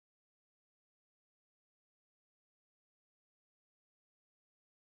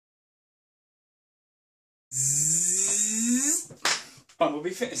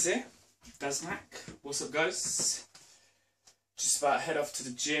Bumblebee Fitness here, Dazmac. What's up, guys? Just about to head off to the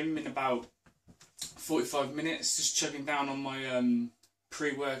gym in about 45 minutes. Just chugging down on my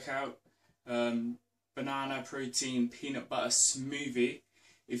pre-workout banana protein peanut butter smoothie.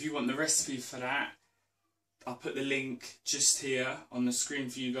 If you want the recipe for that, I'll put the link just here on the screen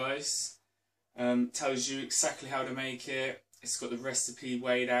for you guys. Tells you exactly how to make it. It's got the recipe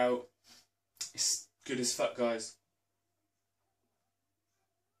weighed out. It's good as fuck, guys.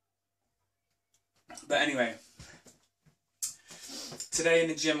 But anyway, today in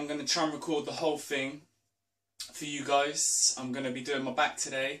the gym I'm going to try and record the whole thing for you guys. I'm going to be doing my back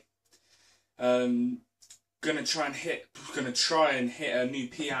today. Gonna try and hit a new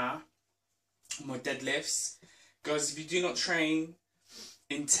PR on my deadlifts. Guys, if you do not train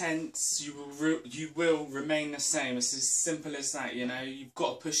intense, you will remain the same. It's as simple as that, you know. You've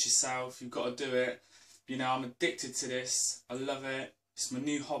got to push yourself, you've got to do it. You know, I'm addicted to this. I love it. It's my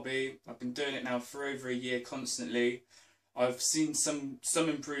new hobby. I've been doing it now for over a year constantly. I've seen some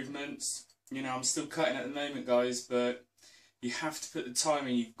improvements. You know, I'm still cutting at the moment, guys, but you have to put the time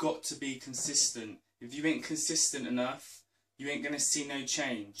in. You've got to be consistent. If you ain't consistent enough, you ain't going to see no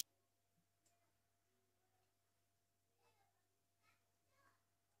change.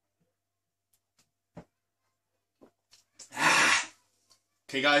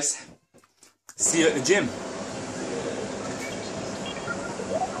 Okay, guys. See you at the gym.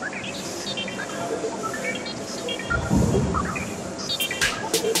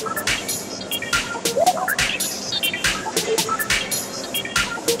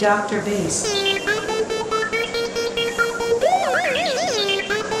 Dr. Bass.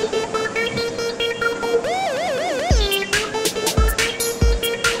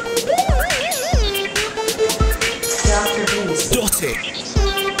 Dotty.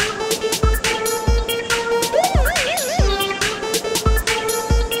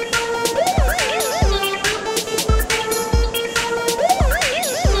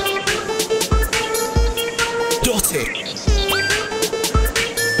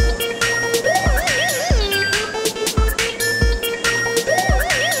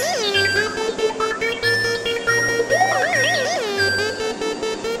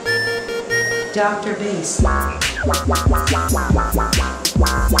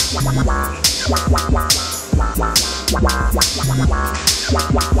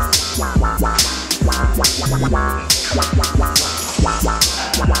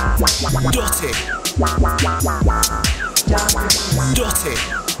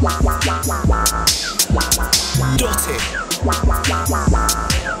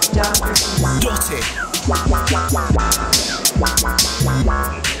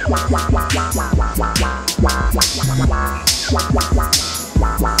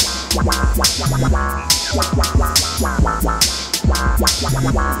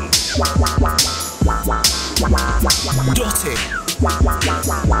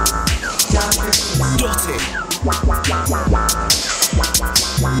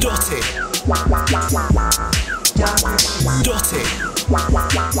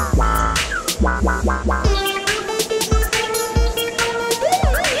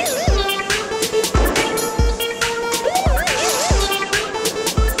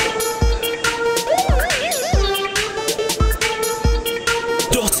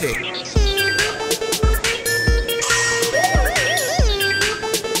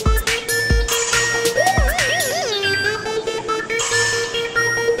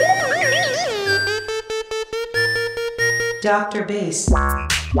 Dr. Bass. Dotty.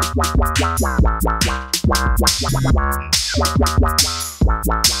 Dotty. Dotty.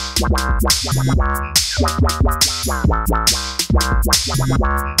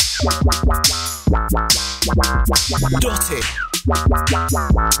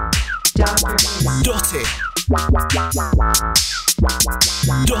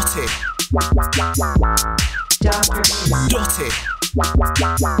 Dotty.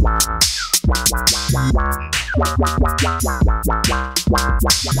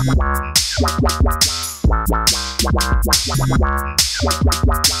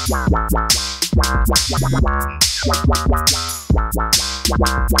 Dr. Bass.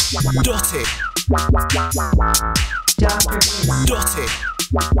 Dotty. Dotty. Dotty.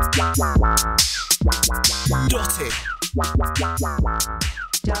 Dotty.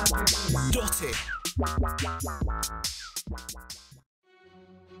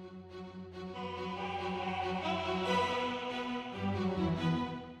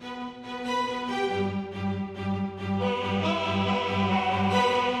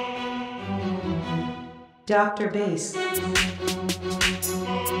 Dr. Bass.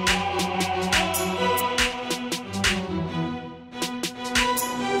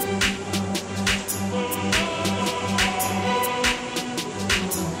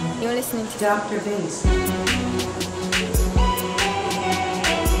 listening to Dr. Bass.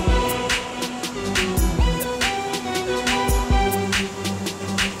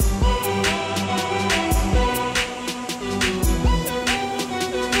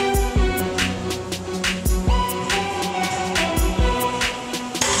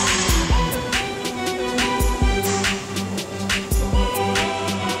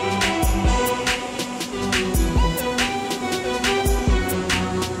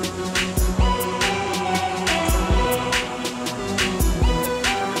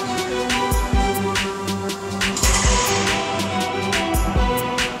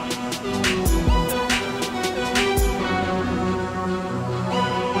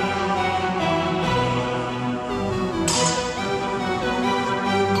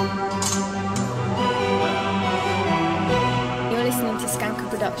 You're listening to Skanker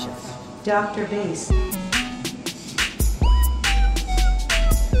Production. Dr. Bass.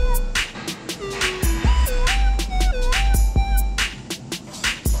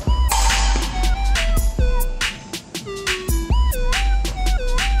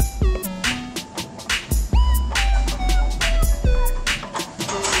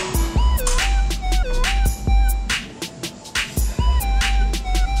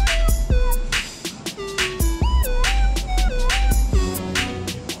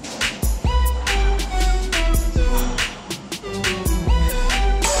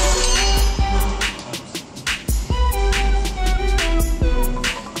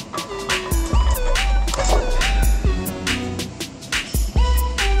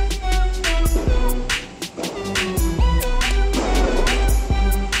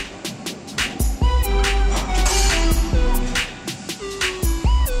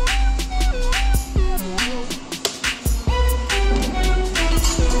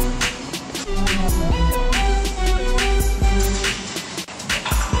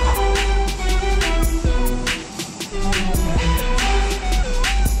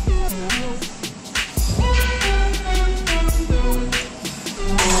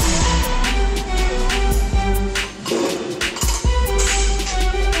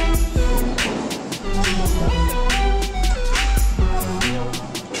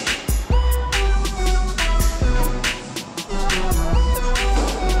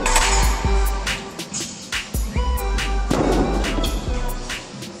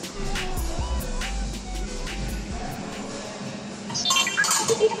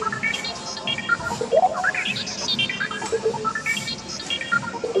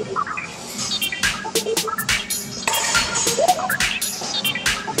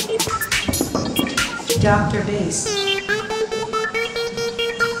 Dr. Bass. Dr. Bass.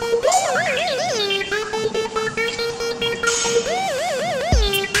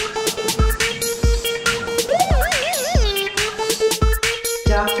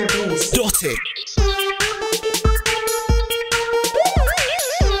 Dotty.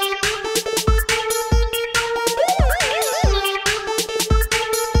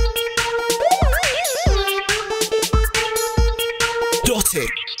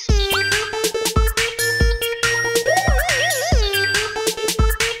 Dotty.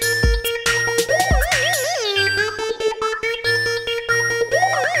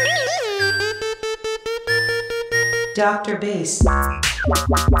 Dr. Bass.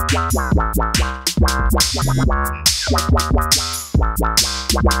 Dotty. Dr. Bass.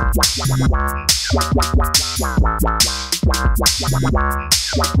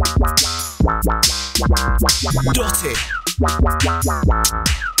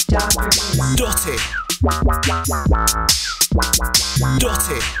 Dotty.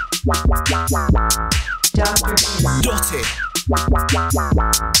 Dotty. Dr. Bass.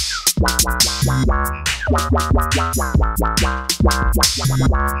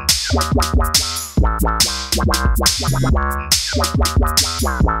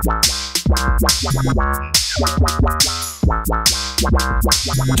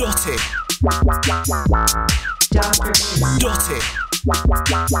 Dotty. Dotty. Dr. Bass.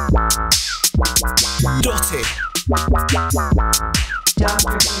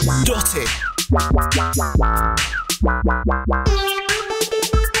 Dotty.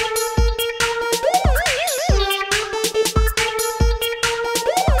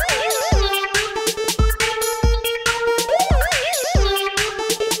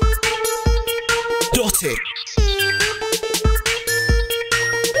 Dotty.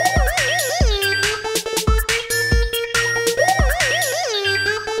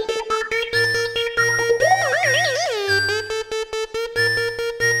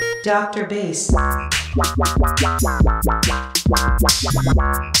 Dr. Bass. Dotty.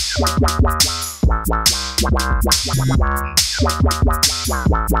 Dotty. Dr. Bass. Dotty. Dr. Bass.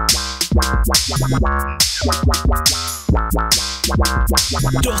 Dotty. Dotty. Dr. Bass.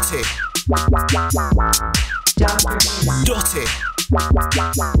 Dotty. Dotty. Dr. Bass. Dotty. Dotty.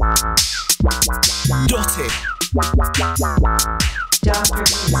 Dr.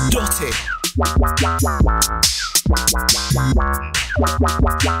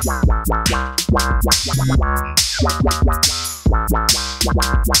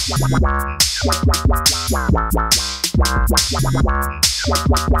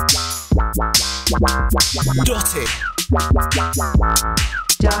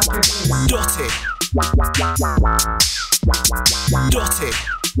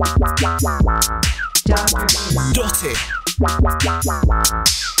 Dotty.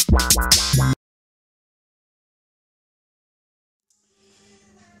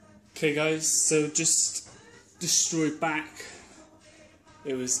 Okay guys, so just destroyed back.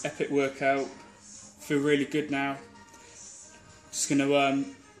 It was epic workout. Feel really good now. Just gonna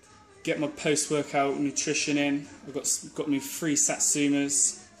get my post-workout nutrition in. I've got me 3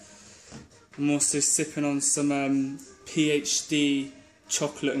 Satsumas. I'm also sipping on some PhD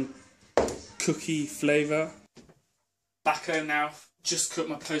chocolate and cookie flavour. Back home now. Just cooked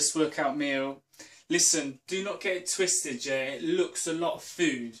my post-workout meal. Listen, do not get it twisted, yeah. It looks a lot of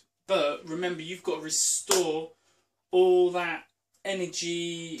food. But remember, you've got to restore all that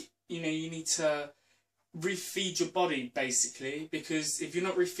energy. You know, you need to refeed your body, basically. Because if you're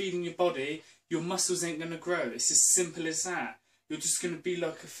not refeeding your body, your muscles ain't going to grow. It's as simple as that. You're just going to be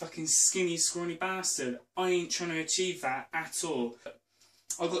like a fucking skinny, scrawny bastard. I ain't trying to achieve that at all.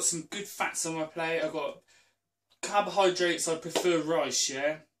 I've got some good fats on my plate. I've got carbohydrates. I prefer rice,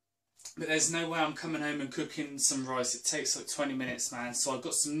 yeah. But there's no way I'm coming home and cooking some rice. It takes like 20 minutes, man. So I've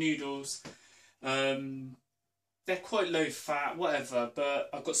got some noodles. They're quite low fat, whatever. But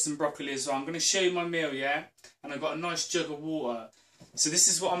I've got some broccoli as well. I'm going to show you my meal, yeah? And I've got a nice jug of water. So this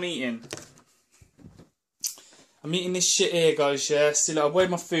is what I'm eating. I'm eating this shit here, guys, yeah? See, like, I weighed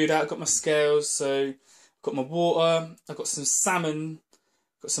my food out. I've got my scales. So I've got my water. I've got some salmon.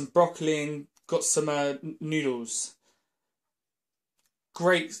 Got some broccoli and got some noodles.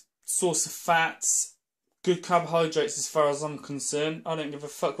 Great source of fats, good carbohydrates as far as I'm concerned. I don't give a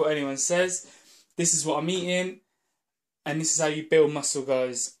fuck what anyone says. This is what I'm eating, and this is how you build muscle,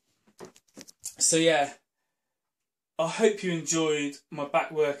 guys. So yeah, I hope you enjoyed my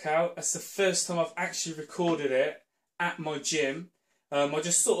back workout. That's the first time I've actually recorded it at my gym. I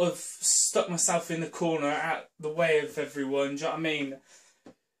just sort of stuck myself in the corner out the way of everyone, do you know what I mean?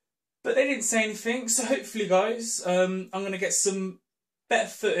 But they didn't say anything, so hopefully, guys, I'm going to get some better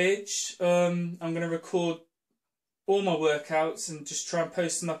footage. I'm going to record all my workouts and just try and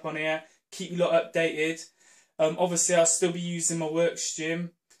post them up on here. Keep you lot updated. Obviously, I'll still be using my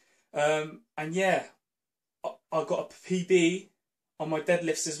Workstream. And yeah, I got a PB on my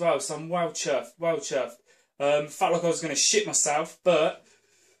deadlifts as well, so I'm well chuffed, well chuffed. Felt like I was going to shit myself, but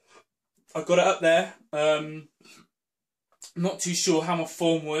I got it up there. Not too sure how my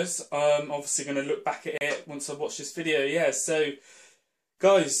form was. Obviously going to look back at it once I watch this video. Yeah, so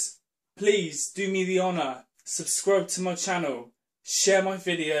guys, please do me the honour, subscribe to my channel, share my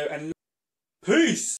video, and peace!